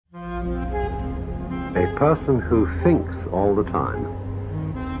A person who thinks all the time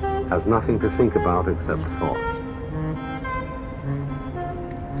has nothing to think about except thought.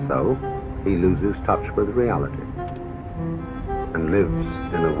 So, he loses touch with reality and lives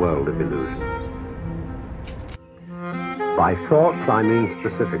in a world of illusions. By thoughts, I mean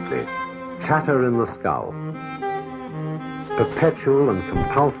specifically chatter in the skull, perpetual and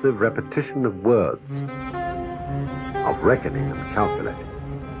compulsive repetition of words, of reckoning and calculating.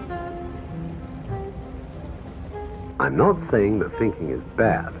 I'm not saying that thinking is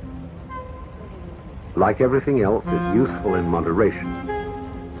bad. Like everything else, it's useful in moderation.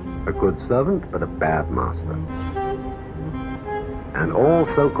 A good servant, but a bad master. And all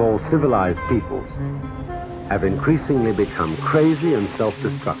so-called civilized peoples have increasingly become crazy and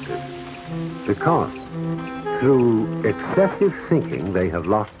self-destructive because through excessive thinking they have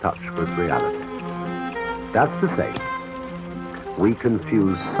lost touch with reality. That's to say, we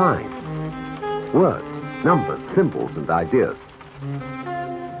confuse signs, words, numbers, symbols, and ideas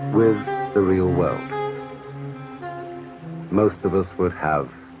with the real world. Most of us would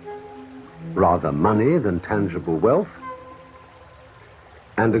have rather money than tangible wealth,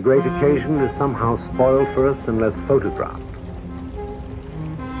 and a great occasion is somehow spoiled for us unless photographed.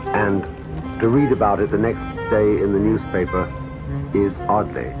 And to read about it the next day in the newspaper is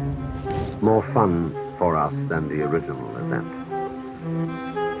oddly more fun for us than the original event.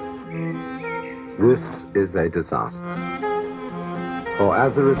 This is a disaster. For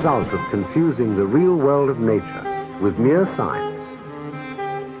as a result of confusing the real world of nature with mere signs,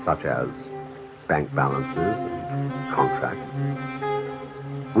 such as bank balances and contracts,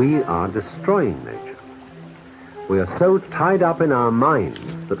 we are destroying nature. We are so tied up in our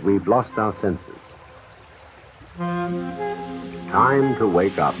minds that we've lost our senses. Time to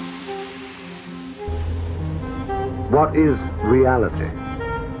wake up. What is reality?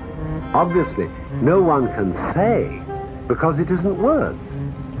 Obviously, no one can say, because it isn't words.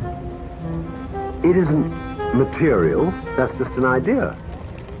 It isn't material, that's just an idea.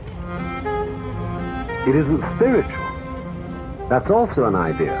 It isn't spiritual, that's also an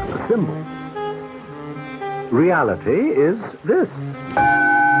idea, a symbol. Reality is this.